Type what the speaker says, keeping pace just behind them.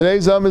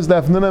Today's is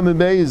Dafnuna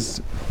Mebeis.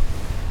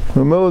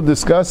 We're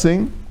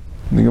discussing.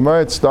 The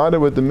Gemara started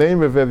with the main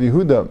Rav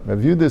Yehuda. Rav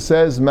Yehuda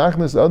says,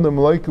 "Machnas adam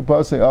loiku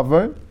pasei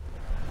avar,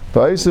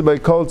 va'isa by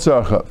kol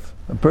tzarchav."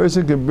 A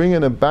person can bring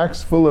in a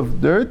box full of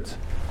dirt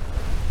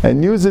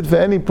and use it for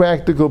any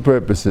practical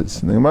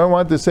purposes. And the Gemara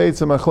wanted to say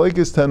it's a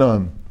machlokes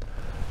tanan,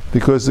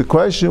 because the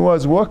question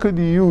was, what could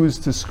you use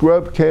to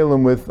scrub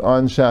kalim with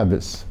on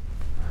Shabbos?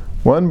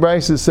 One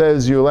brisa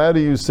says you're allowed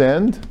to use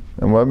sand,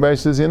 and one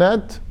brisa says you're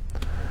not.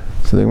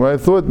 So the Gemara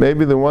thought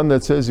maybe the one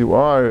that says you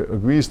are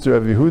agrees to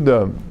Rav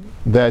Yehuda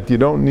that you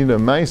don't need a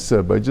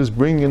maisa, by just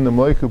bringing in the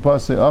moiku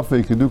pasei afa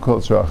you could do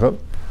kol tzarchav.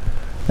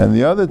 And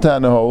the other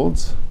Tana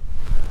holds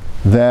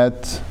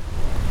that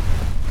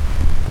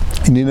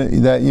you need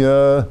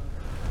a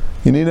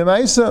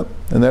maisa,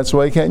 and that's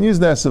why you can't use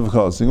nesa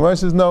v'chol. So the Gemara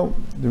says no.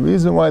 The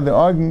reason why the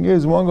arguing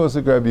is, one goes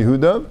to Rabbi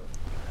Yehuda,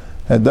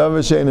 and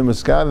davar she'einu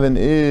miskaven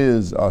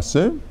is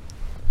aser,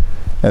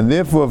 and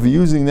therefore if you're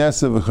using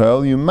nesa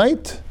v'chol, you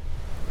might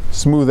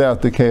smooth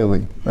out the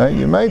keli, right?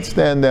 You might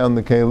stand down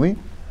the keli.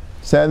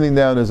 Standing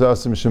down is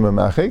asim shema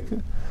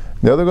machik.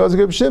 The other goes to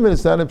Reb Shimon.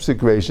 It's not a psik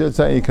reisha. It's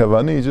not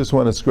yikavani. You just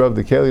want to scrub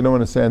the keli. You don't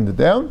want to sand it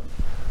down.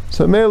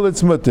 So male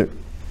it's mutter.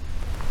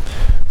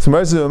 So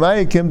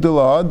Marzi kim to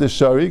law the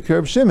shari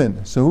Reb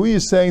Shimon. So who are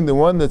you saying the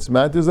one that's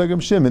matter is like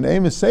Reb Shimon?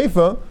 Aim is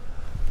seifa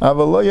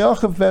avalo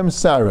yachafem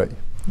sarai.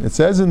 It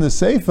says in the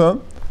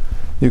seifa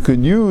you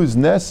could use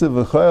nesa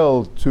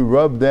v'chel to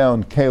rub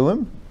down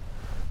kalim,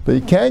 but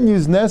you can't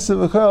use nesa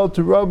v'chel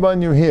to rub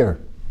on your hair.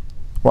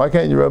 Why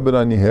can't you rub it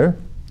on your hair?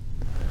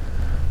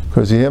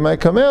 Because your hair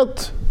might come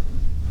out.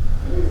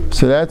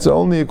 So that's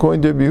only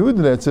according to Rabbi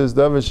Yehuda that says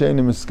davar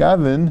she'einu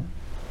miskaven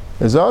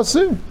is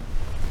aser.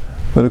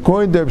 But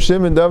according to Reb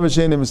Shimon, davar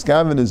she'einu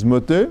miskaven is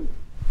mutter.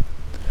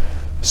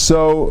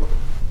 So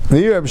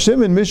here Reb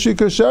Shimon mishri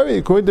kashari.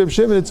 According to Reb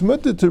Shimon, it's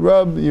mutter to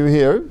rub your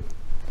hair.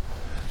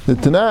 The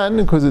Tanan,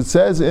 because it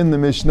says in the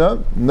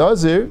Mishnah,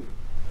 Nazir,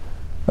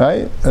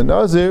 right? A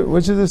Nazir,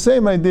 which is the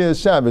same idea as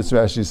Shabbos,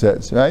 Rashi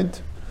says,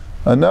 right?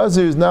 A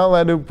Nazir is not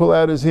allowed to pull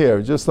out his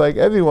hair, just like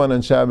everyone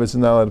on Shabbos is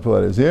not allowed to pull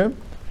out his hair.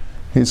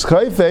 He's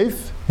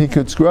chayfeif, he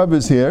could scrub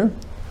his hair,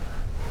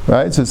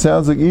 right? So it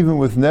sounds like even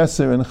with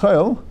Neser and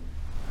Chayil,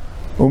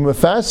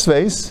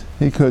 Umefasfeis,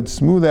 he could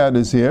smooth out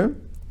his hair,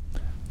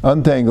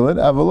 untangle it,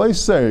 avaloi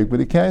serik, but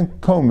he can't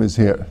comb his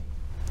hair.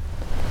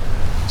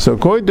 So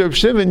according to Reb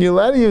Shimon, you're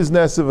allowed to use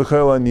Neser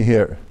v'Chayil on your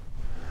hair.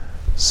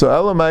 So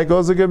Elamai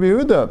goes like Rabbi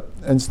Yehuda,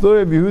 and still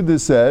Rabbi Yehuda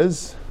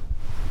says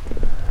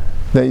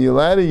that you're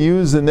allowed to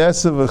use the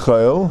nesa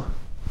v'chayil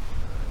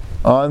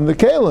on the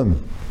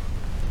kalim.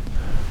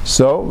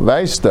 So,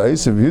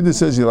 Vaishtais, if Yehuda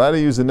says you're allowed to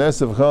use the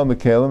nesa v'chayil on the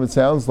kalim, it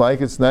sounds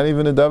like it's not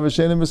even a davar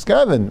she'einu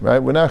miskaven, right?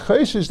 We're not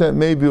chayshish that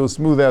maybe it'll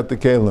smooth out the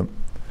kalim.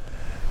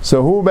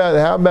 So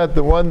how about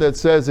the one that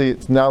says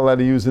it's not allowed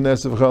to use the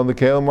nesa v'chayil on the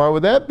kalim? Why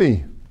would that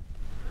be?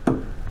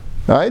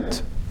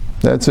 Right?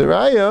 That's a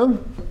raya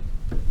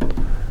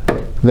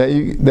that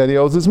he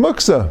holds his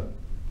muksa.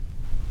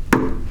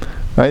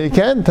 Now you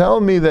can't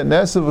tell me that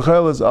nesa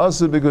v'chayil is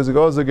also because it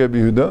goes like Rabbi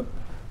Yehuda,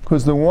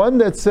 because the one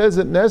that says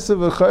that nesa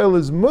v'chayil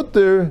is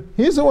mutter,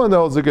 he's the one that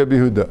holds like Rabbi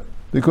Yehuda,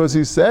 because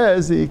he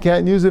says that you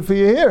can't use it for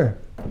your hair.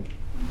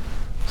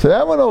 So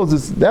that one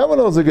holds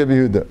like Rabbi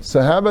Yehuda.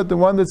 So how about the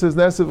one that says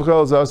nesa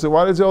v'chayil is also?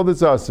 Why does he hold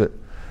it's also?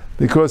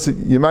 Because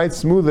you might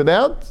smooth it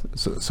out.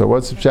 So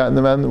what's the pshat in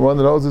the one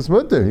that holds it's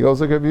mutter? He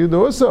holds like Rabbi Yehuda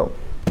also.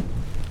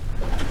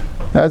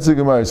 That's the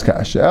Gemara's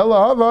kasha.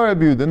 Ella havar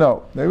Rabbi Yehuda.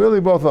 No, they really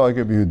both are like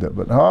Rabbi Yehuda.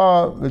 But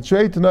the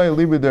trade tonight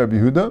leave with Rabbi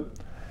Yehuda,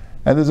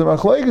 and there's a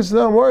machlokes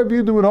now more Rabbi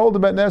Yehuda would hold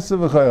about nesa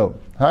v'chayil.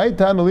 Hai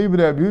Tana leave with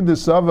Rabbi Yehuda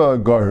sava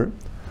gar.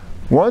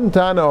 One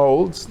Tana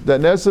holds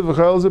that nesa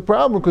v'chayil is a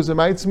problem because it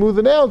might smooth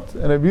it out,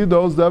 and Rabbi Yehuda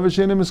holds davar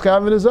she'einu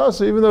miskaven is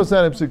also, even though it's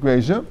not a psik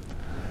reisha.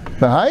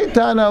 The Hai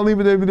Tana leave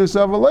with Rabbi Yehuda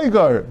sava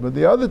leigar. But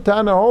the other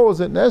Tana holds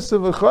that nesa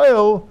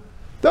v'chayil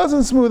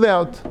doesn't smooth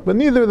out, but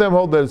neither of them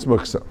hold that it's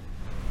muksa.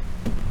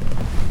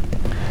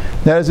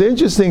 Now there's an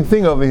interesting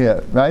thing over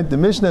here, right? The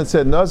Mishnah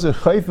said, Nazir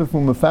chayfef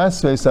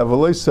umefasfeis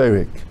avaloi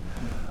serik.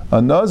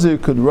 A Nazir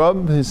could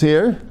rub his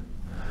hair,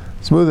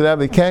 smooth it out,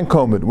 but he can't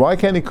comb it. Why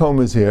can't he comb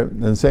his hair?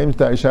 And the same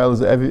shayla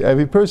as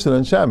every person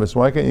on Shabbos.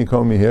 Why can't you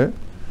comb your hair?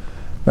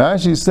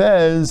 Rashi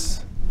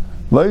says,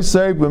 Loi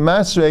serik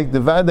b'masreik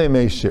devadei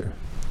meishir.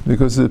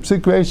 Because the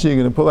psik reisha, you're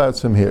going to pull out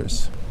some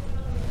hairs.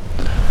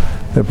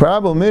 The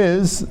problem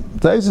is,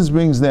 Taisus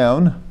brings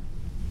down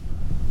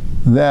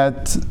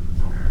that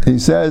he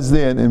says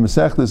there in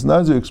Masechtas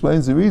Nazir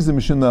explains the reason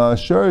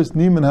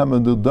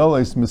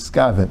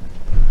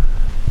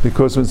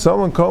because when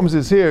someone combs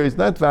his hair, he's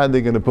not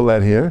going to pull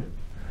that hair.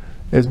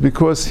 It's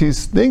because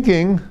he's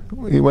thinking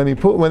when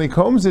he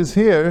combs his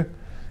hair,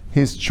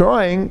 he's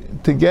trying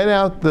to get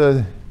out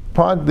the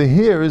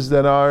hairs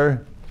that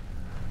are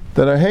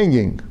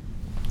hanging.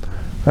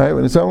 Right?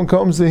 When someone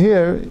combs the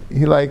hair,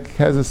 he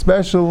has a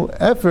special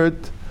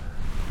effort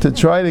to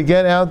try to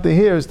get out the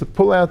hairs, to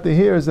pull out the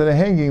hairs that are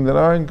hanging, that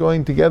aren't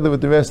going together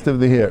with the rest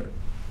of the hair.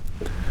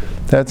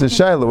 That's a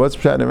shayla. What's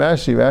pshat in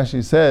Rashi?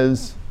 Rashi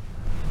says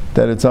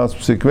that it's also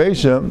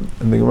psikresha,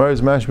 and the Gemara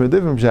is mashma a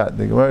different shot.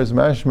 The Gemara is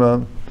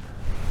mashma,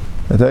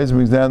 the Taisa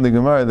brings down the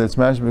Gemara that's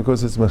mashma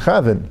because it's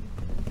mechavin.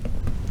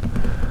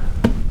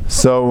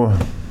 So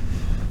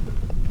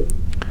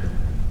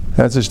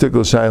that's a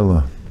shtickle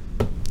shaila.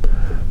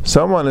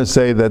 Some want to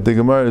say that the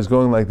Gemara is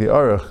going like the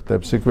Aruch,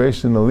 that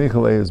psikresha and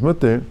alichalei is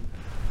mutter,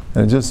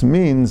 and it just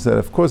means that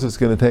of course it's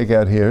going to take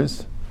out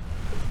hairs.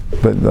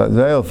 But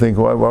they'll think,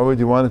 why would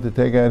you want it to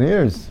take out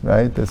hairs,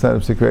 right? That's not a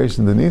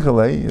psikresha, the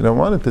nichalei. You don't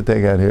want it to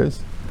take out hairs.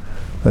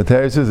 The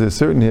Torah says there's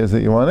certain hairs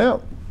that you want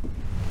out,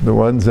 the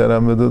ones that are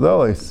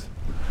medudolis.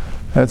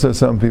 That's how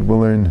some people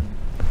learn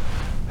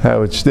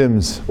how it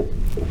stems.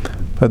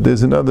 But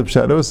there's another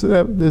pshat.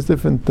 Also, there's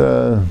different.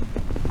 I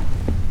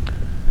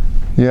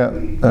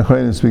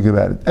couldn't speak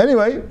about it.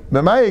 Anyway,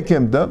 b'maya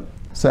kimta.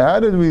 So how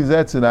did we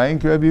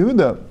zetzinayin Rabbi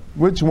Yehuda?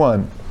 Which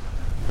one?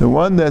 The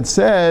one that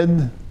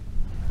said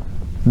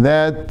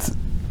that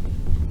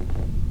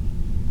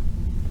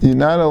you're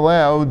not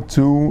allowed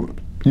to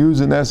use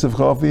an esef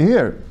chafi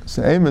here.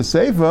 So aim a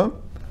seifa,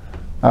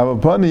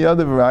 upon the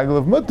other varagel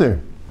of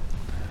mutter.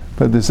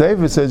 But the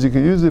seifa says you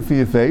can use it for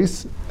your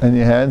face and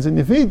your hands and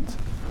your feet.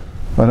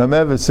 But I'm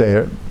ever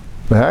sayer.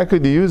 But how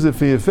could you use it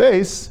for your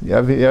face? You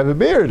have a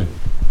beard.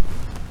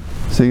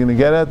 So you're going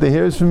to get out the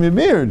hairs from your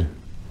beard.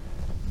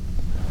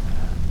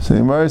 So the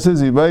Gemara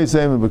says, maybe it's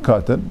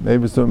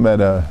talking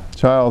about a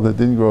child that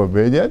didn't grow a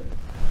beard yet.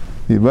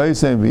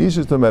 It's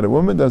talking about a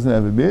woman doesn't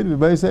have a beard.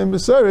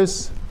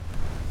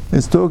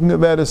 It's talking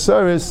about a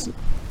saris,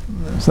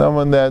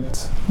 someone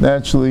that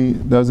naturally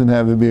doesn't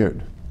have a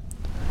beard.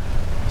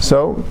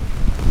 So,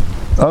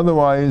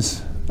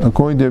 otherwise,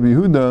 according to Rabbi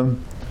Yehuda,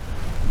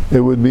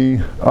 it would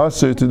be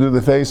usher to do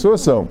the face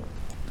also.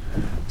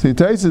 See,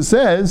 Taisa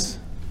says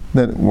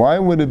that why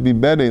would it be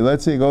better?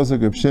 Let's say it goes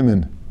like a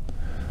Shimon.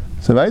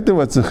 So, right there,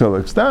 what's the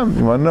chiluk? Stam,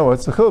 you want to know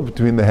what's the chiluk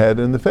between the head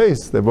and the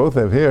face? They both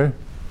have hair.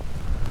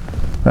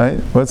 Right?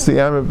 What's the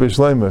Amr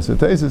B'Shleima? So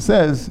Taisa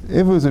says, if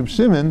it was a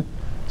Shimon,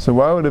 so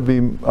why would it be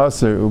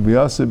Aser? It would be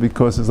Aser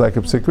because it's like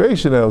a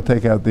psikresha that'll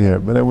take out the hair.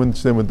 But I wouldn't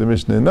say with the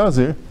Mishnah in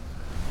Nazir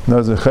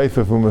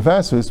Chayfa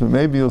Fumafasvis, but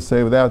maybe you'll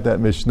say without that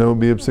Mishnah it would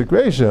be a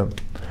psikresha.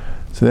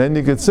 So then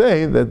you could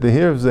say that the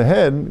hair of the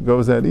head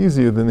goes out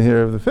easier than the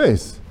hair of the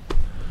face.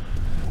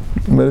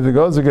 But if it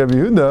goes like Rabbi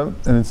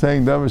Yehuda, and it's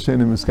saying Davar Shein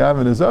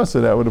Miskaven is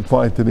Aser, that would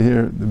apply to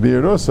the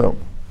beard also.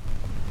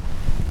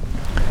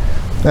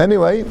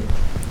 Anyway,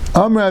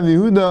 Amr Rav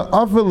Yehuda,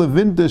 Afa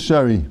Levinta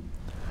Shari.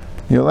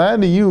 You're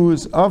allowed to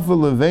use Afa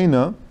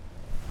Levena.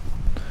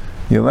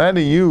 You're allowed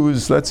to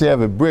use, let's say you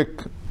have a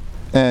brick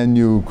and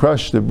you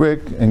crush the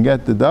brick and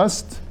get the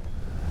dust.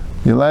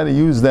 You're allowed to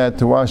use that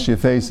to wash your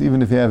face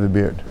even if you have a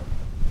beard.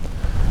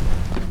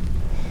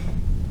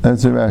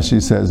 That's what Rashi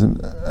says. I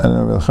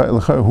don't know,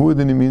 who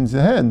then he means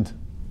the head.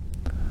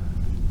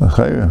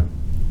 Okay,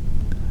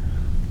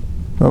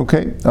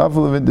 Afa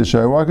Levinta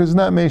Shari. Why? Because it's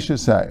not Meisha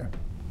Sire.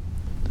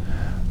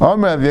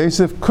 Amr Rav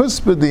Yosef,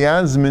 Kusba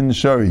Diazmin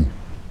Shari.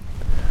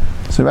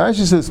 So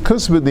Rashi says,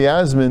 Kusba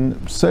Diazmin,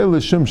 Seila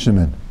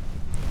Shumshimin.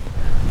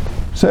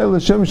 Seila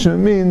Shumshimin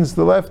means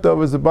the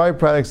leftovers, the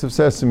byproducts of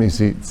sesame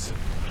seeds.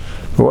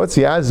 But what's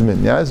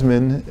Yasmin?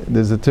 Yasmin,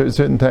 there's a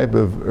certain type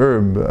of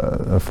herb,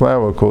 a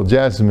flower called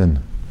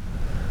jasmine.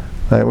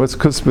 Right, what's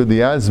Kusba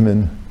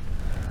Diazmin?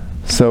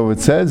 So it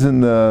says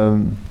in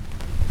the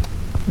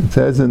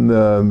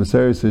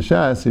Meseres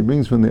Hashas, he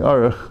brings from the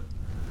Aruch,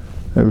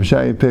 Rabbi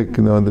Shai pick,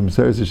 the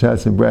Meseres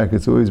Hashas in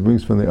brackets always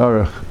brings from the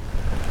Aruch.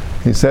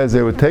 He says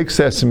they would take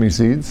sesame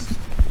seeds,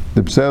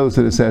 the pselos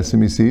of the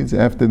sesame seeds,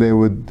 after they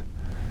would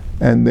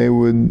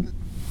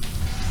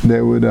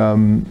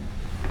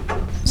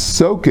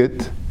soak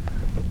it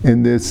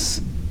in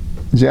this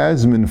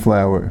jasmine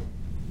flour,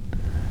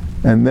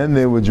 and then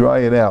they would dry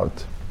it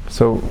out.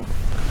 So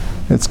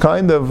it's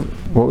kind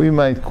of what we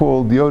might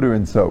call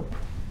deodorant soap.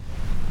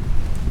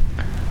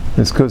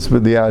 It's kusba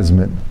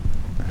diazmin.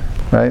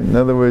 Right? In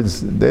other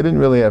words, they didn't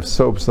really have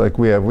soaps like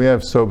we have. We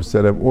have soaps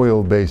that have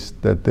oil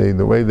based, that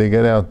the way they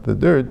get out the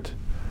dirt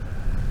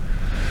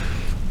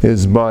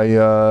is by,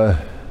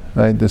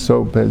 right, the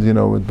soap has,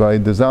 by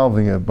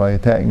dissolving it, by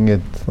attacking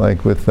it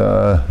like with,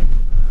 but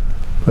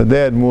they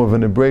had more of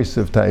an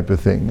abrasive type of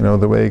thing.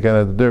 The way it got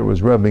out the dirt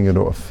was rubbing it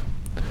off.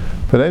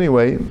 But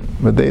anyway,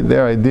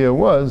 their idea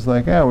was,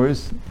 like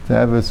ours, to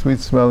have a sweet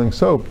smelling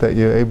soap that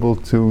you're able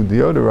to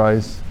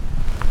deodorize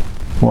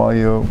while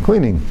you're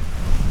cleaning.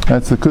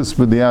 That's the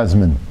kusba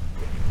diazmin.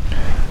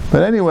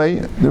 But anyway,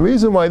 the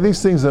reason why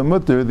these things are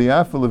mutter, the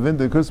afa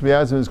levinta, kusba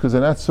diazmin, is because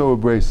they're not so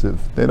abrasive.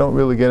 They don't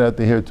really get out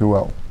the hair too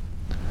well.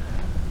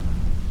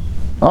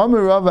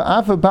 Amir Rava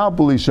afa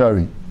palpuli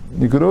shari.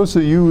 You could also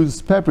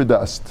use pepper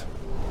dust.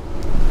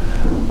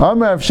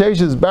 Amir Rav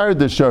Sheshes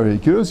barda shari. You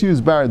could also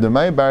use barda.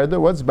 My barda,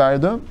 what's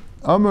barda?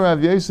 Amir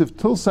Rav Yosef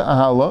tulsa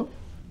ahala.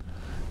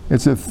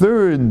 It's a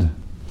third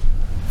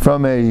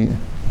from a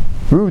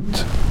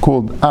root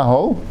called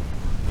ahol.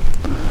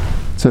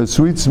 It's a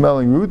sweet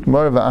smelling root,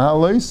 marva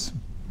ahalois.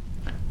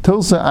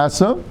 Tilsa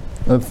asa,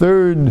 a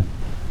third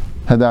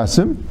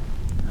hadassim.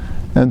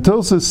 And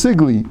tilsa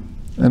sigli,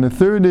 and a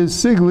third is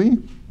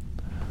sigli,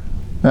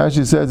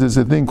 Rashi says it's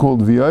a thing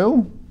called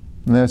vioil,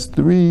 and that's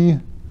 3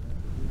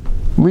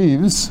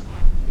 leaves,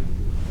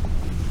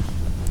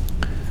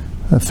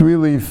 a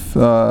 3-leaf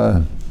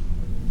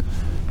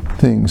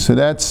thing. So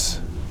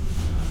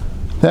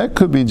that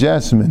could be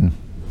jasmine.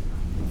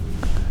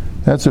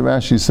 That's what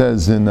Rashi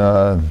says in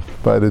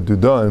by the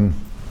Dudaim.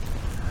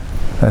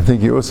 I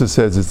think he also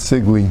says it's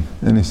sigli,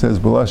 and he says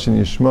Balashon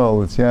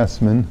Yishmael, it's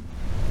Yasmin,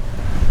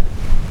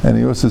 and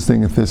he also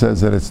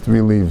says that it's 3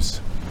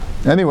 leaves.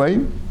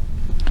 Anyway,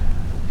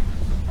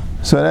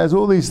 so it has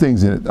all these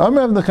things in it. If it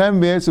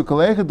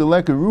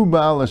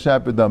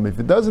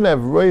doesn't have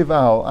roiv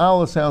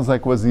al sounds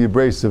like was the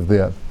abrasive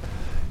there.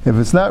 If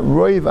it's not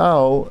roiv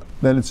al,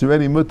 then it's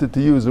already mutter to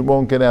use, it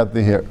won't get out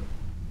the hair.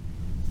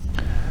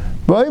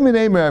 They asked a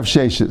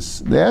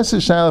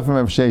shayla from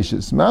Rav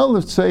Sheshes. Ma'al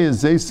of tzei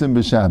is zeisim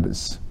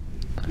b'Shabbos,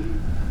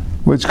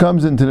 which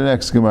comes into the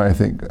next Gemara, I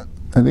think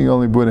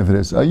only Buddha for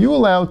this. Are you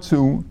allowed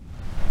to,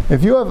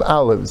 if you have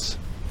olives,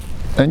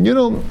 and you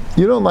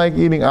don't like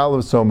eating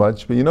olives so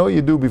much, but you know what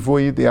you do before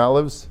you eat the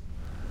olives?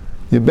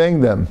 You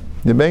bang them.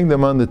 You bang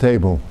them on the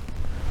table.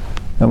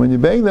 And when you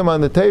bang them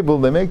on the table,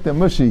 they make them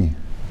mushy.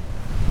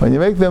 When you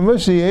make them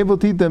mushy, you're able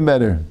to eat them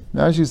better.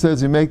 Rashi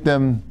says you make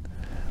them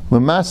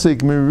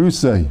lamasik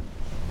mirusai.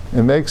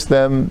 It makes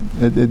them,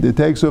 it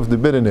takes off the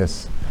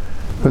bitterness,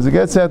 because it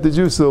gets out the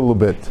juice a little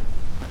bit.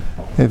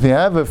 If you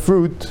have a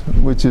fruit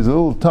which is a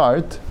little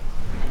tart,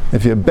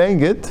 if you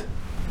bang it,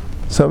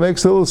 so it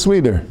makes it a little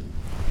sweeter.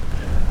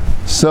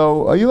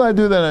 So are you allowed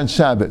to do that on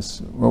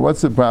Shabbos? Well,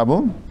 what's the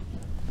problem?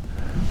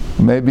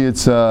 Maybe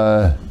it's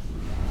so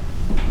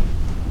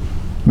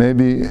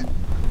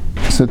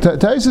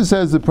Taisa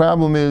says the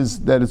problem is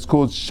that it's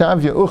called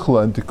Shavya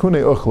Uchla and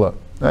Tikune Uchla.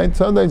 Right?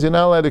 Sometimes you're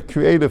not allowed to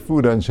create a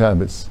food on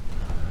Shabbos.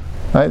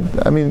 Right?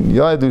 I mean,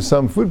 you're allowed to do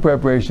some food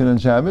preparation on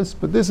Shabbos,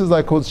 but this is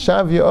like called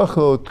Shavya Uchla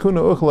or Tikune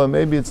Uchla.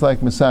 Maybe it's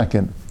like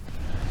Masakin.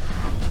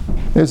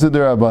 It's a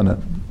Derabana.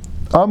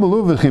 Are you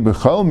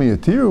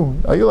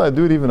allowed to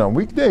do it even on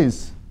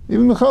weekdays?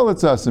 Even it's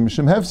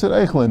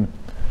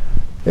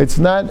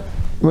not,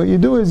 what you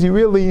do is you're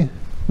really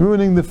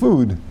ruining the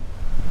food.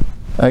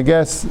 I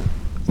guess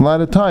a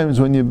lot of times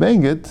when you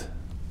bang it,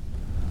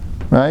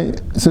 right?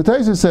 So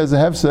Taisa says the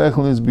hefser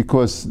echlin is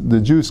because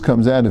the juice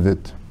comes out of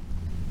it.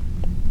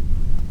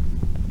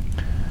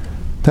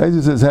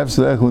 Taisa says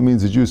hefser echlin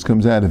means the juice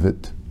comes out of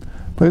it.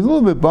 But he's a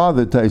little bit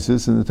bothered,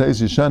 Taisa, and the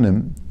Taisa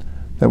Shanim,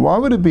 that why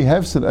would it be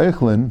hefser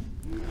echlin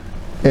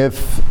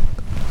if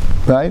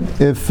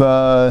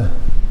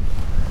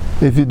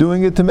you're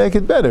doing it to make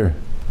it better,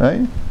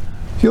 right?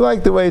 If you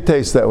like the way it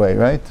tastes that way,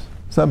 right?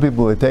 Some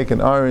people, they take an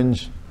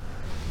orange,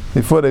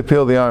 before they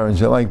peel the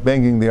orange, they like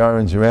banging the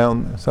orange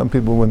around. Some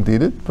people wouldn't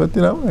eat it, but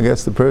I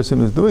guess the person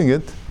who's doing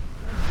it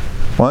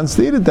wants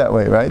to eat it that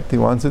way, right? He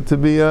wants it to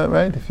be,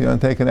 right? If you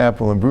want to take an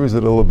apple and bruise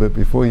it a little bit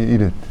before you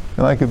eat it,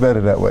 you like it better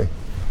that way.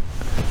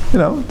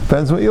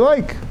 Depends what you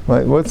like.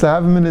 Right? What's the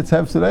havim it's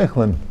hefsed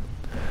eichlin?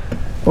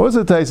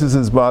 Also, Taisus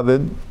is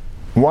bothered.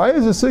 Why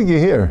is the sugya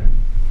here?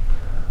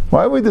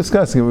 Why are we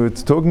discussing it? We were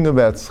talking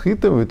about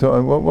schita.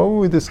 What were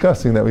we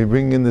discussing that we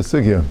bring in the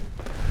sugya?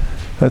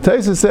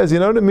 Taisus says, you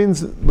know what it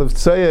means?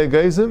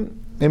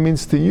 It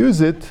means to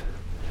use it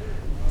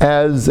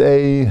as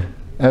a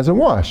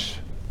wash.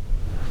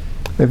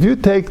 If you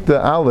take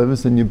the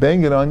olives and you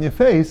bang it on your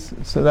face,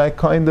 so that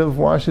kind of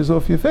washes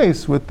off your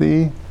face with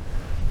the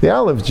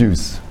olive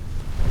juice.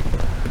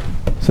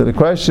 So the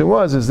question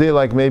was, is there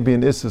like maybe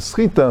an issa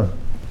schita?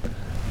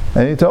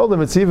 And he told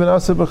him it's even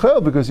asa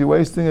b'chel because you're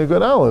wasting a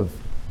good olive.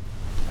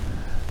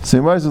 So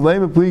he was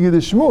lame pligi to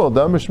Shmuel.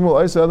 Dam Shmuel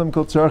Isa Adam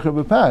Kol Tzarcha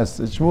B'Pas.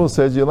 Shmuel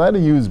says you're allowed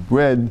to use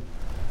bread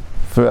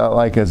for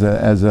like as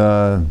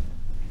a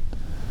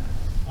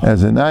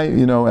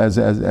knife, as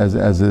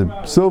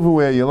a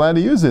silverware. You're allowed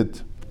to use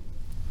it,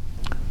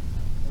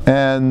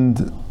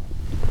 and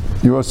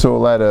you're also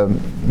allowed to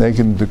make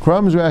it into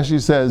crumbs.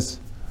 Rashi says,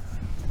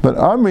 but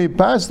Amri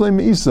Pas le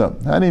Meisa.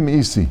 Hani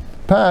Meisi.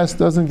 Pas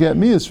doesn't get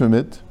mias from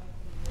it.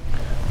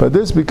 But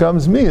this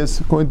becomes mias,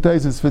 according to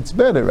Taisus, fits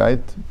better,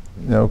 right?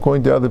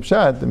 According to other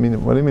pshat,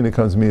 what do you mean it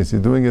becomes mias?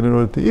 You're doing it in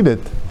order to eat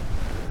it.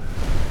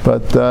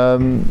 But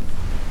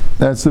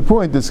that's the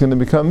point, it's going to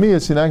become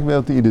mias, you're not going to be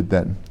able to eat it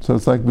then. So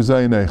it's like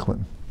b'zayin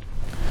eichlin.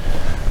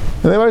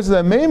 And then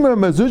that Meimer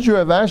Mazuchu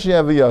Avashi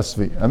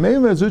Aviyasvi.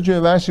 Meimer Mazuchu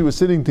and Avashi were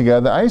sitting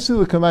together. Aisu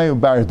l'kamayu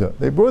barda.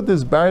 They brought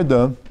this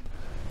barda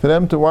for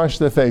them to wash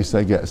their face,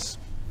 I guess.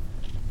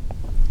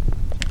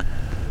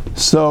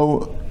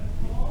 So,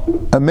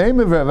 a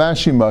Meimer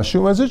Ravashi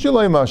Mashu, Mazuchu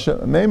loy Masha.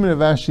 A Meimer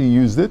Ravashi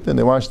used it and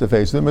they washed their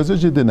face.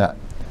 Mazuchu did not.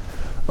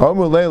 Don't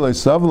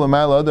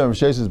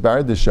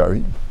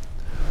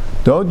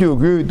you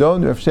agree?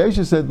 Rav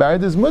Sheshes said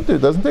barda is mutter.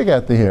 It doesn't take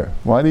out the hair.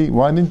 Why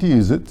didn't you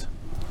use it?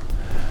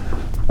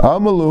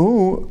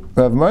 Amaluhu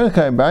Rav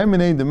Mordechai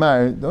Baiminei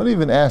Demar. Don't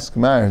even ask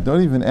Mar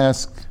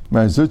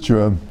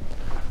Zutra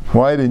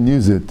why he didn't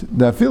use it.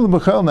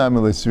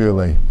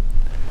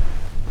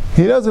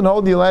 He doesn't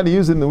hold you allowed to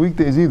use it in the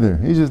weekdays either.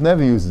 He just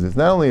never uses it. It's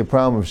not only a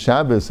problem of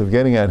Shabbos, of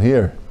getting out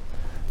here.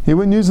 He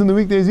wouldn't use it in the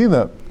weekdays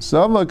either.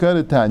 Savla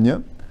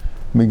Kadatanya.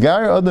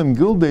 Megar Adam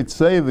Gildei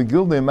Tzei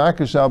v'Gildei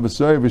Makash al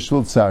B'Sori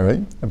B'Shvul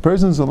Tzarei. A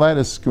person's allowed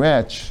to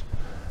scratch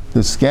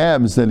the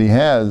scabs that he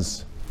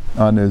has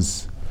on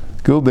his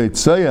Gildei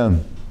Tzei.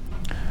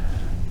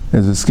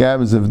 There's the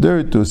scabs of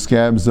dirt or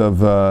scabs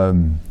of a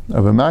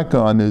makkah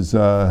on his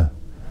basa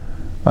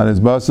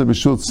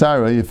b'shul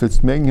tzara if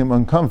it's making him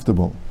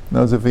uncomfortable.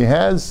 Now, if he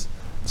has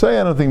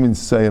tzaya, I don't think it means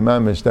tzaya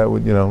mamish. That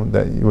would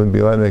that you wouldn't be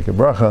allowed to make a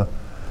bracha,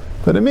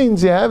 but it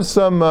means you have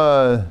some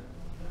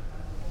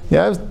you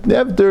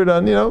have dirt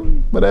on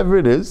whatever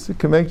it is. It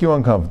can make you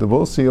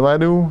uncomfortable, so you're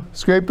allowed to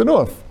scrape it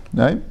off,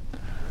 right?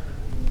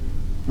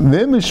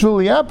 But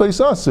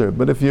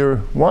if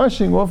you're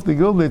washing off the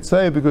gildei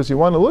tzaya because you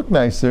want to look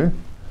nicer,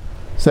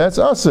 so that's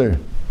aser.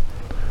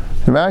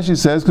 Rashi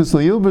says, because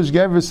l'yilbush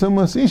gever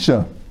simlas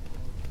isha.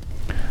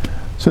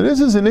 So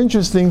this is an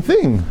interesting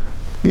thing,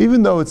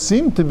 even though it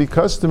seemed to be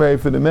customary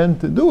for the men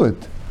to do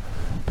it,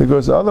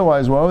 because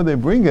otherwise, why would they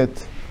bring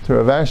it to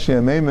Rav Ashi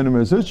and Meimer and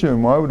Merzucher,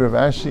 and why would Rav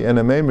Ashi and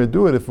Meimer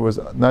do it if it was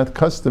not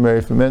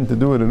customary for men to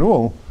do it at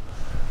all,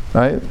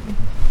 right?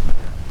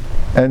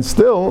 And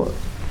still,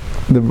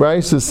 the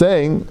Bryce is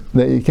saying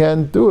that you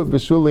can't do it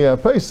b'shuli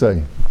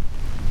ha'paisai.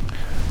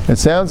 It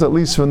sounds, at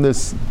least from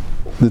this,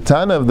 the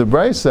Tana of the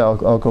Bryce al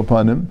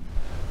Kopanim,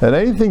 that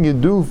anything you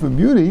do for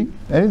beauty,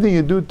 anything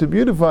you do to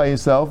beautify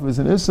yourself is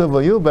an issa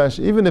v'yilbash,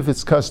 even if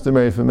it's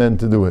customary for men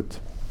to do it.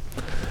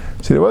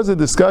 See, there was a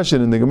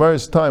discussion in the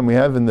Gemara's time. We'll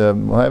have in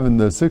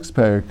the sixth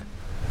parak.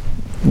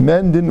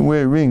 Men didn't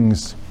wear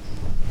rings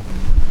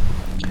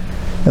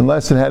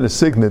unless it had a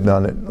signet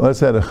on it,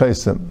 unless it had a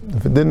chesem.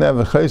 If it didn't have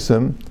a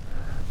chesem,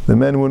 the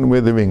men wouldn't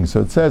wear the ring.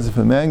 So it says if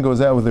a man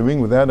goes out with a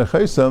ring without a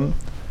chesem,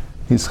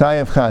 he's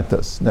chayav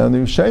chatas. Now in the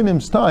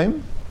Rishonim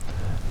time,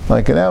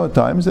 like in our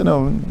times, in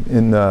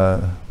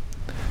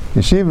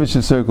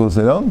yeshivish circles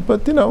they don't,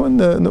 but in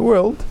the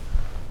world,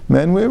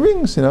 men wear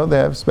rings. They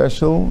have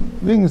special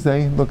rings.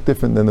 They look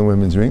different than the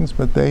women's rings,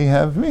 but they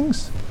have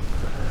rings.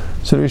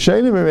 So the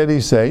Rishonim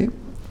already say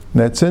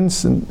that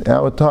since in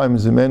our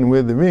times the men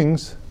wear the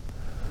rings,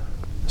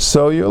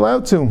 so you're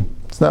allowed to.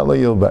 It's not like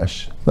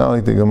Yilbash. It's not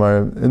like the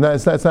Gemara.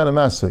 It's not a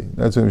masri.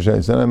 That's what I'm saying.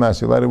 It's not a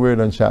masri. You're allowed to wear it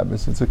on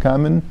Shabbos. It's a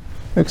common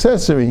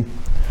accessory.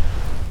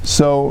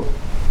 So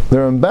the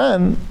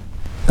Ramban,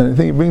 and I think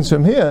he brings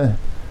from here,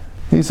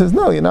 he says,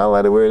 no, you're not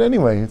allowed to wear it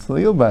anyway. It's the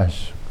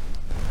Yilbash.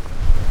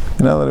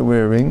 You're not allowed to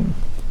wear a ring.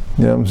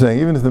 You know what I'm saying?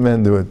 Even if the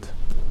men do it.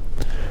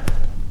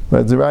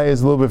 But the raya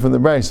is a little bit from the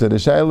Brisa. The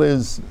Shaila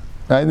is,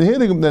 and here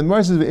the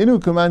Gemara says,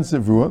 Ve'inu kaman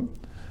sevruah,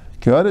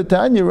 Ke'oda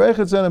Tanya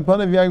reichetz on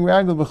upon of yag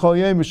ragel b'chol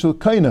yom mishul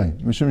kainai,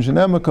 mishum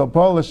shenema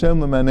kapal Hashem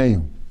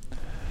l'maneu.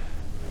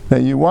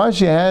 That you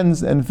wash your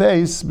hands and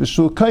face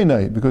b'shul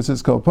kainai, because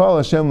it's kapal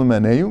Hashem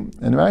l'maneu.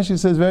 And Rashi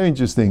says, very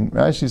interesting.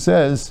 Rashi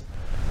says,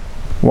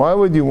 why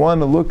would you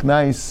want to look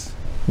nice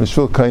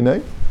b'shul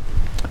kainai?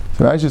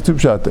 So Rashi is two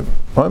pshatim.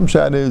 One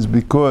pshat is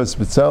because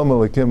b'tzel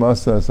melakim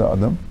asa as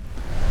adam.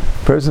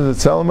 Person is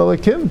b'tzel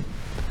melakim.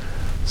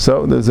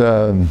 So there's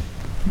a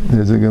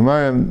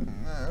Gemara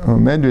or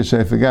Medrash,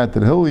 I forgot,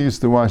 that Hillel used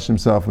to wash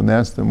himself, and they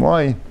asked him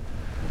why,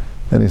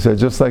 and he said,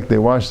 just like they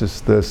wash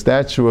the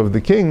statue of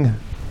the king,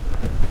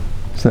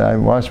 he said, I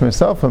wash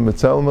myself from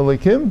B'Tzel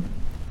Melikim.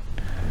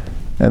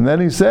 And then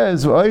he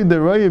says, and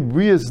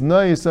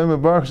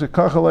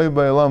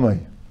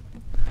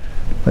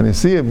you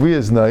see a bria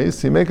is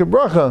nice, you make a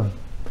bracha.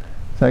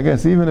 So I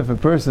guess even if a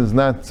person is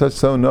not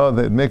so know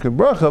they'd make a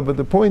bracha, but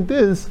the point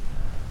is,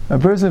 a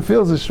person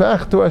feels a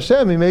shvach to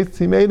Hashem,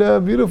 he made a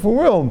beautiful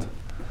world.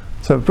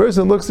 So if a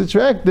person looks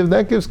attractive,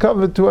 that gives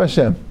cover to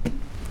Hashem.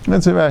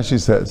 That's what Rashi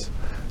says.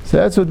 So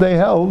that's what they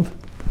held,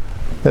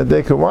 that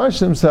they could wash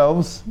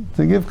themselves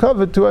to give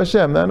cover to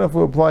Hashem. I don't know if it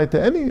will apply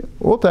to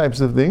all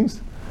types of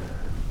things.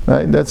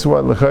 Right? That's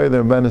what L'chai the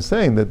Ramban is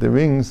saying, that the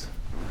rings.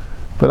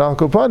 But Al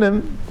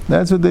Kopanim,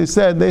 that's what they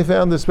said. They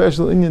found a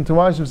special Indian to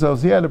wash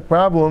themselves. He had a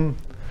problem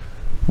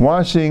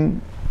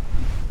washing,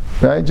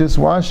 right? Just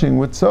washing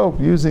with soap,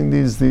 using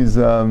these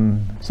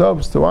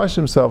soaps to wash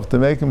himself, to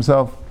make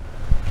himself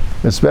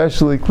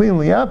especially clean.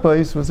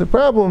 Liyapais was a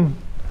problem,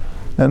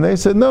 and they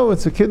said no,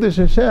 it's a kiddush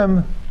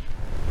Hashem,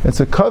 it's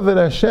a kavod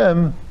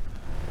Hashem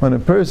when a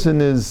person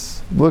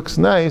looks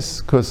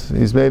nice because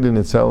he's made in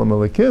Tzelem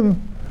Elikim,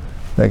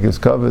 that gives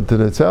kavod to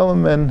the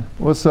Tzelem, and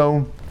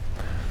also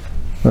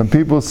when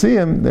people see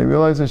him, they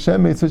realize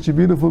Hashem made such a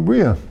beautiful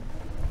bria.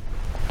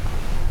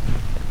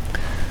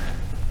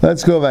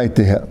 Let's go right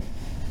to here.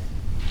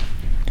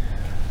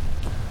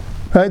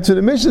 Right, so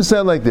the Mishnah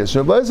said like this: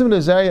 what the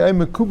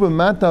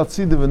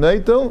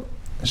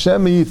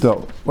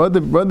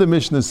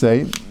Mishnah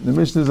say? The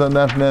Mishnah is on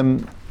Naf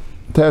Mem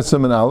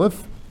Tersum and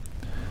Aleph.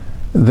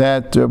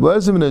 That Rabbi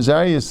Elazar ben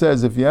Azariah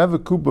says if you have a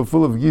kupa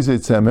full of gizei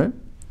tzemer,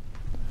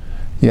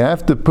 you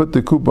have to put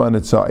the kupa on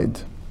its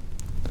side.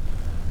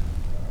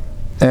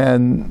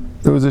 And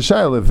there was a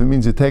shaila if it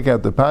means you take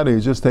out the pot or you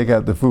just take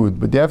out the food,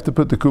 but you have to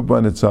put the kupa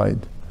on its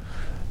side,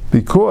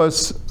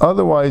 because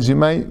otherwise you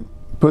might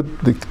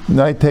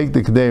take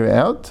the kedera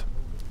out,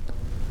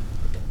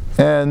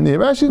 and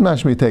Rashi is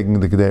mashmi taking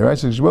the kedera.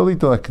 Rashi says, "Well,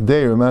 ita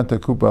kedera mata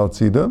kupa al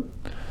tzida,"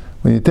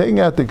 when you're taking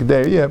out the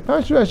Kedera,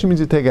 Parsha Rashi means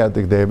you take out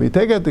the Kedera, but you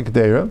take out the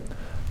Kedera,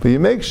 but you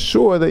make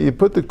sure that you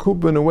put the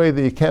kupa in a way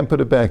that you can't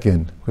put it back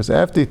in. Because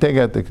after you take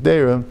out the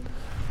Kedera,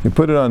 you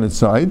put it on its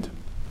side,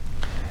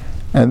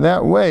 and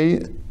that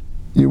way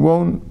you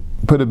won't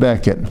put it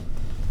back in.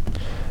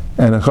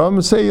 And the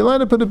Chacham say you're allowed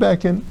to put it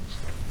back in.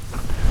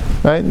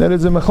 Right? That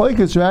is a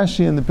machlekes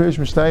Rashi in the Pirush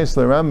Mishnayos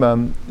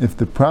Rambam. If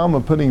the problem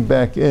of putting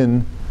back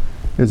in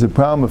is a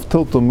problem of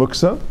tiltul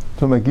muksa,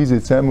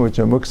 which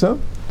are muksa,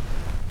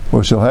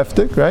 or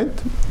shalheftik, right?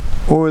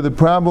 Or the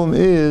problem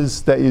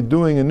is that you're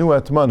doing a new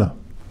atmana.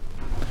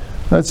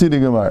 Let's see the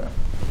Gemara.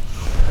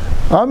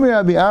 Everyone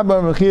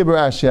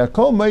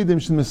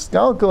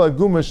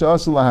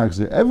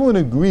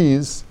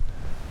agrees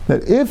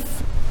that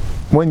if,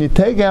 when you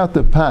take out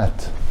the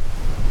pat,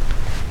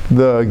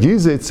 the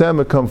gizeh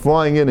tzema come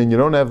flying in and you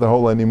don't have the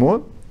hole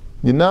anymore,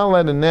 you're not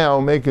allowed to now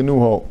make a new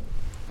hole.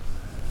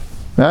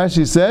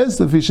 Rashi says,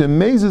 the fish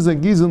amazes a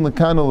gizon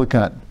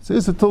lakan. So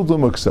it's a tiltul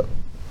muksa.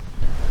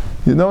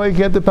 You know you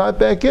get the pot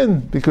back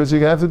in because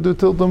you have to do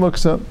tiltul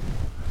muksa.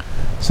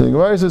 So the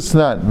Gemara says it's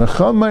not.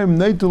 Chum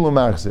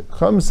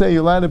say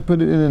you're allowed to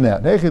put it in and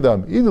out. If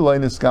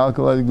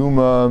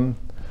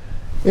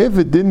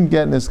it didn't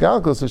get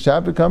niskalkal, so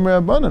shabbat kam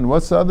rabbanan.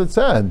 What's the other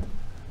tzad?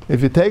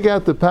 If you take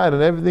out the pot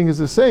and everything is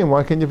the same,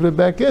 why can't you put it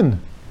back in?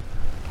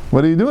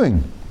 What are you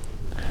doing?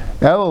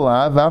 So it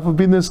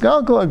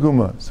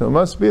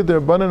must be that the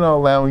rabbanan are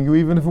allowing you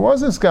even if it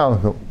was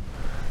niskalkal.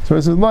 So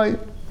it says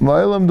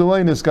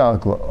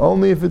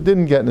only if it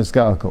didn't get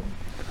niskalkal.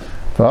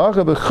 The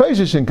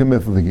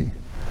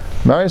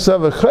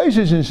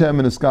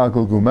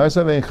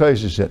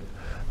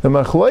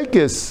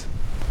machlokes,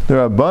 the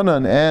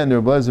Rabbanan and the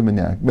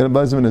Rabbi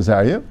Eliezer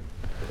Azariah.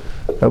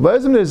 Rabbi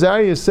Eliezer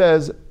Azariah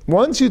says,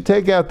 once you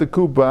take out the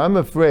kupa, I'm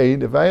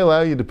afraid if I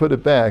allow you to put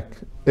it back,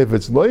 if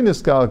it's loy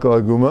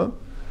niskalkal aguma,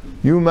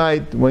 you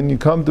might, when you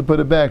come to put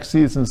it back,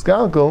 see it's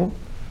niskalkal,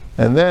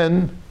 and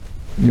then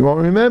you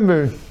won't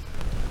remember.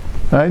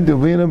 Right? You'll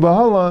be in a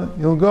bahala,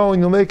 you'll go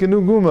and you'll make a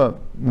new guma.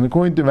 And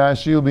according to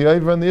Rashi, you'll be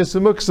over on the Issa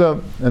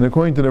Muksa. And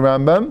according to the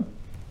Rambam,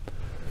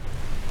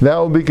 that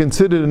will be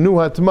considered a new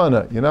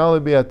hatmana. You're not only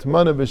be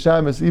hatmana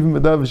b'Shabbos, even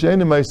b'dav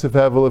she'enim ma'aseh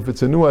havel, if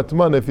it's a new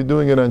hatmana, if you're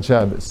doing it on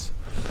Shabbos.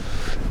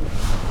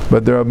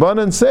 But the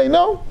Rabbanan say,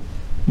 no,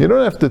 you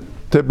don't have to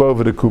tip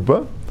over the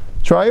kupa.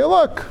 Try your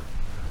luck.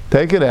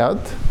 Take it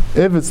out.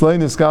 If it's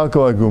lein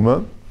niskalkal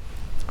aguma,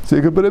 so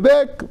you can put it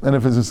back. And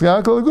if it's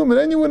niskalkal aguma,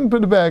 then you wouldn't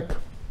put it back.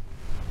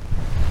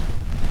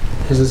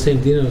 Is the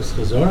same din as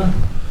Chazara?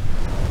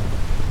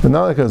 But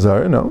not like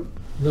Chazara, no.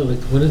 No, like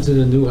when is it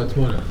a new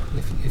hatmana?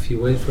 If you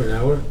wait for an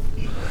hour?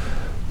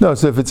 No,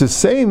 so if it's the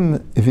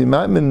same, if you're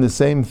matmin the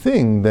same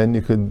thing, then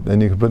you could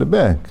put it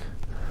back.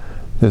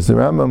 As the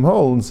Rambam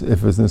holds,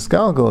 if it's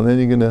niskalkal and then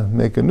you're going to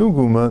make a new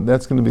guma,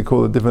 that's going to be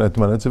called a different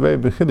hatmana. It's a very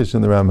big chiddush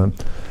in the Rambam.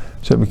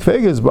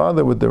 Shabbat is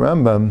bothered with the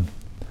Rambam.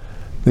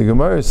 The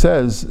Gemara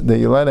says that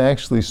you're allowed to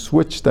actually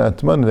switch the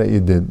hatmana that you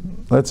did.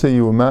 Let's say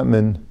you were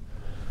matmin,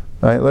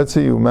 right? Let's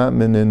say you were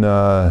matmin in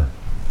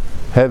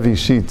heavy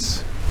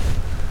sheets.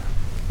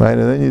 Right,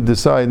 and then you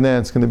decide,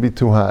 it's going to be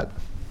too hot.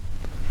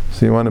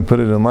 So you want to put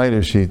it in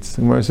lighter sheets.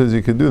 The Gemara says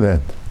you could do that.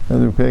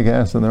 That's a big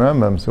ass on the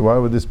Rambam, so why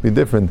would this be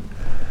different?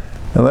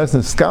 Unless the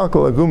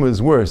niskalkal aguma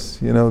is worse.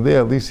 There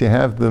at least you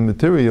have the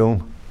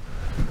material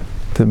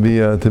to be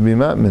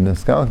matmin.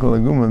 Niskalkal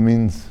aguma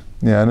means,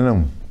 I don't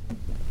know.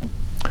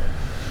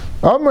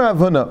 Amr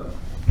Avuna.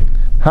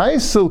 Hi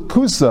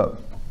silkusa.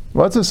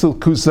 What's a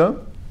silkusa?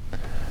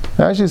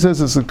 Actually says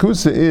a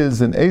silkusa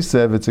is an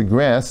asev, it's a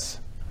grass,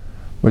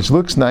 which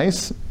looks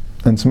nice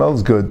and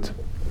smells good,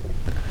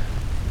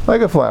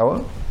 like a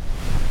flower.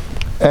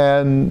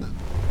 And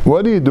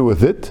what do you do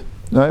with it?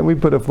 Right? We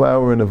put a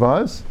flower in a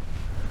vase.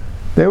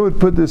 They would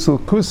put the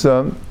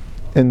silkusa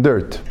in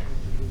dirt.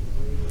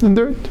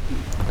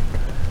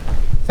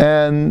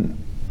 And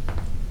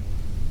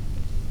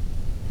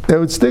they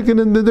would stick it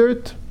in the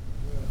dirt.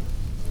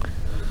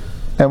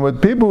 And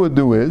what people would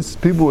do is,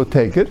 people would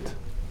take it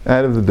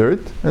out of the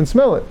dirt and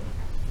smell it.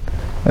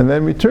 And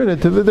then return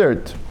it to the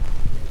dirt.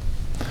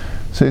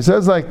 So he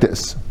says like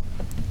this: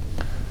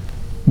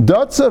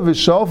 Datsa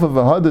v'shalfa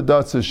v'hada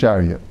datsa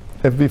sharia.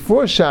 If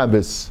before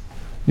Shabbos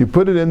you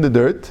put it in the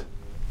dirt,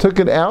 took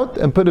it out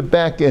and put it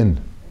back in,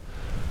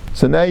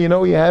 so now you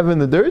know what you have in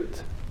the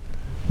dirt?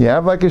 You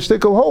have like a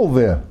shtickle hole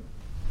there,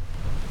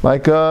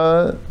 like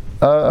a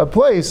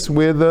place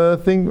where the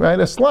thing, right,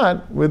 a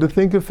slot where the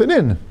thing could fit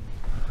in.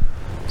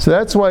 So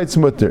that's why it's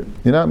mutter.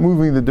 You're not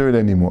moving the dirt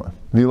anymore.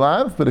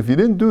 Vilav, but if you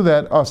didn't do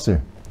that,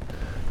 aser,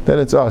 then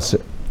it's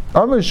aser.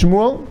 Amar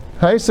Shmuel.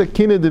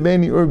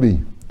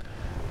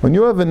 When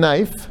you have a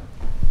knife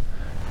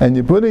and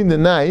you're putting the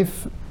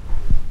knife,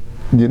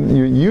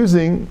 you're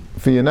using,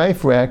 for your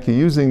knife rack, you're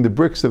using the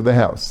bricks of the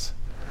house.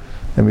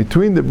 And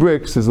between the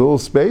bricks there's a little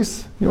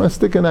space. You want to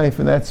stick a knife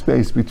in that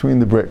space between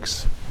the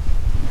bricks.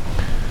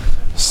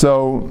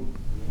 So,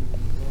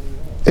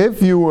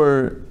 if you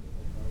were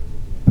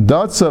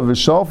datsa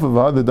v'shalfa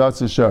v'hada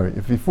datsa shari,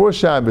 if before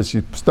Shabbos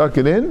you stuck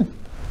it in,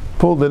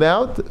 pulled it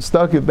out,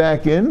 stuck it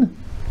back in,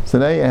 So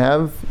now you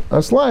have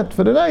a slot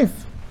for the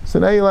knife. So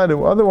now you're allowed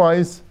to.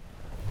 Otherwise,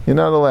 you're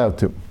not allowed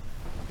to.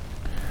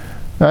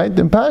 Right?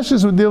 In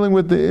Pashas, we're dealing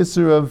with the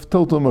Isser of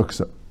Tiltul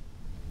Muksa.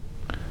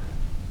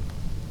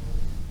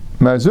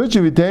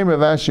 Marzuchi v'teim Rav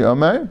Ashi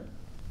Omar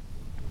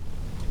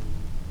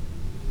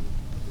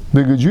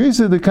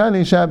B'gudrisa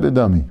dekani shab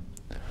edami.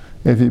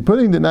 If you're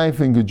putting the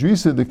knife in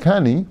gudrisa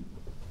dekani,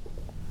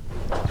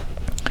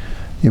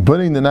 you're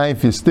putting the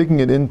knife, you're sticking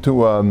it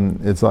into,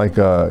 it's like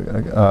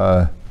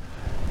a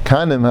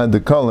kanim had the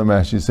color,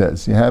 Rashi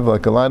says. You have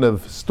like a lot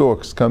of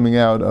stalks coming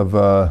out of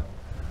a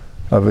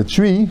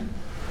tree,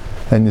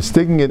 and you're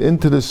sticking it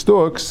into the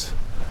stalks.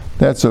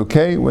 That's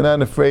okay. We're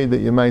not afraid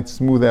that you might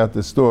smooth out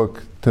the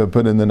stalk to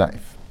put in the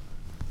knife.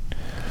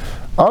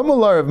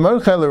 Amular of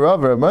Marcha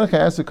l'Rava, Marcha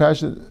asked the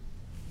question.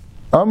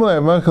 Amular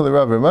of Marcha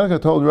l'Rava,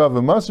 Marcha told Rava,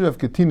 Maser of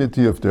Katina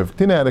Tiyufta.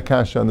 Katina had a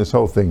kasha on this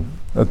whole thing,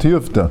 a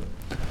Tiyufta,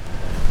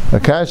 a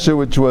kasha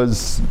which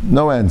was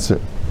no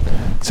answer.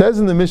 It says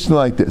in the Mishnah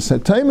like this: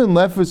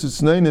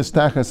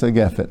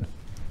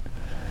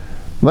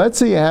 let's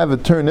say you have a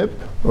turnip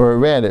or a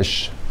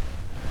radish,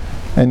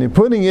 and you're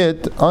putting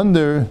it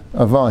under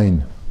a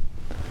vine,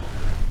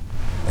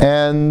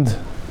 and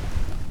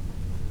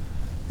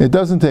it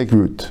doesn't take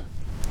root.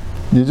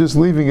 You're just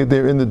leaving it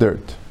there in the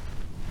dirt.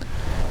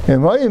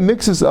 And why you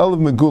mixes olive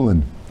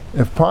megulin?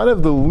 If part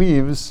of the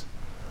leaves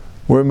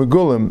were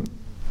megulim,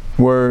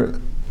 were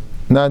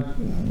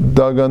not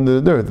dug under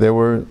the dirt, they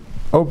were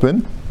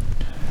open.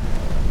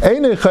 You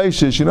don't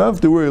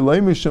have to worry,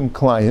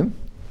 klayim,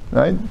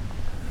 right?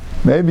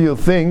 Maybe you'll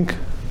think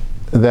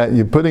that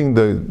you're putting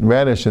the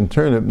radish and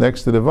turnip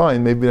next to the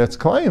vine, maybe that's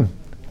klayim.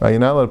 Right? You're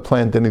not allowed to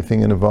plant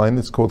anything in a vine,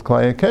 it's called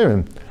klaya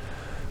keren.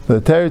 The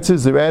Teretz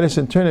says the radish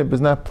and turnip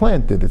is not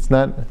planted, it's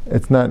not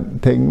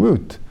taking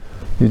root.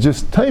 You're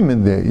just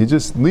timing there, you're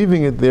just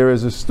leaving it there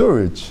as a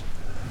storage.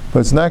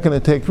 But it's not going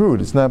to take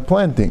root, it's not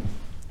planting.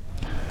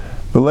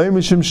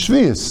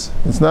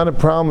 It's not a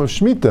problem of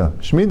Shemitah.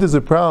 Shemitah is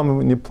a problem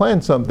when you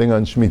plant something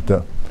on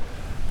Shemitah.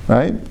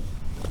 Right?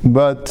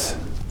 But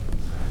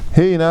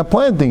here you're not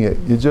planting it,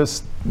 you're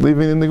just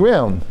leaving it in the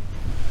ground.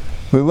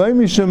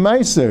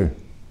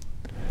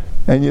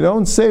 And you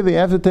don't say that you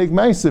have to take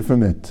meiser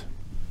from it.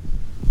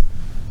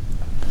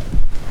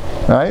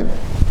 Right?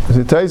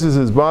 So Taisus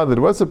is bothered.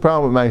 What's the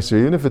problem with meiser?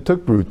 Even if it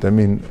took root, I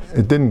mean,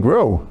 it didn't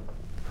grow.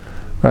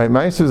 Right?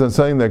 Meiser is on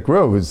something that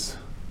grows.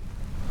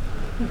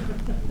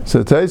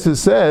 So Taisus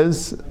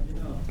says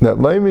that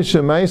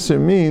leimisha meiser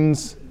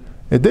means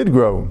it did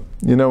grow.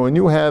 You know, when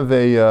you have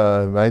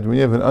right, when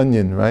you have an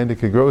onion, right, it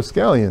could grow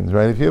scallions,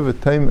 right? If you have a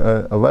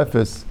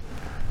lephis,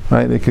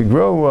 right, it could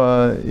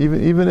grow,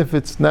 even if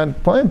it's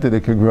not planted,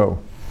 it could grow.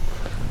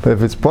 But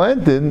if it's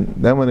planted,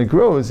 then when it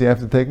grows, you have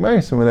to take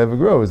meiser whenever it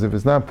grows. If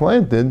it's not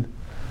planted,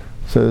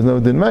 so there's no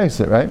din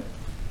meiser, right?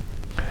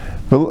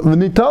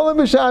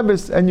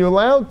 And you're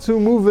allowed to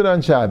move it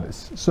on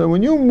Shabbos. So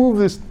when you move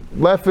this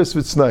lephis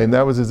with snaim,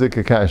 that was a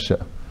zikah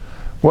kasha.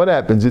 What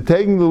happens? You're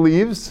taking the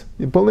leaves,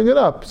 you're pulling it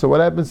up. So what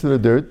happens to the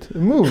dirt? It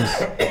moves.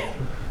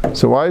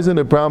 So why isn't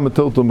it a problem with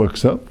tiltul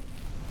muksa?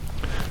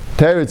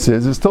 Teretz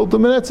says it's tiltul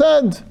min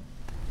hatzad.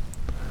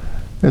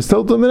 It's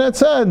tiltul min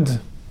hatzad.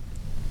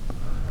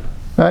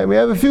 Right? We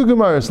have a few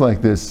gemaras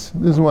like this.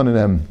 This is one of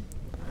them.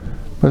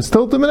 But it's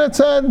tiltul min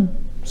hatzad.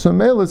 So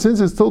mele,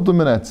 since it's tiltul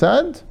min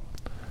hatzad,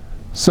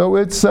 so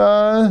it's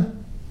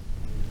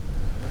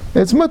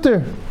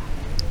mutter.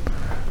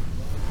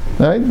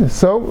 Right?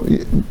 So,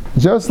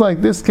 just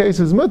like this case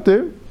is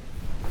mutter,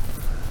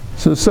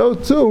 so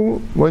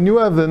too, when you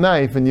have the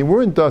knife and you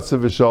weren't datsa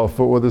v'shalfa,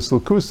 or the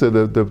slkusa,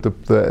 the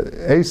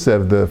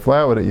asev, the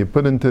flour that you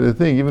put into the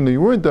thing, even though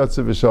you weren't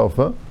datsa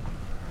v'shalfa,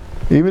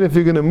 even if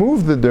you're going to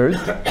move the dirt,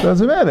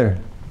 doesn't matter.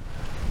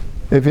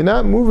 If you're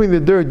not moving the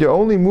dirt, you're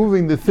only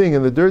moving the thing,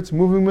 and the dirt's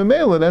moving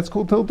memela, that's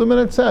called tiltum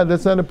and atzad.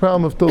 That's not a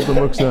problem of tiltum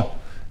muksa.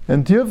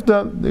 And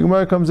tiyufta, the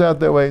Gemara comes out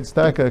that way, it's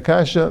taka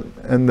kasha,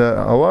 and the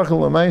halacha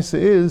l'maisa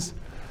is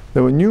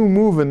that when you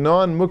move a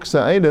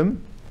non-muksa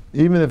item,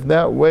 even if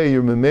that way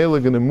you're memela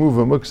going to move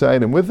a muksa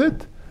item with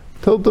it,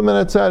 tiltum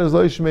and atzad is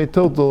lo yishmei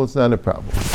tiltul, it's not a problem.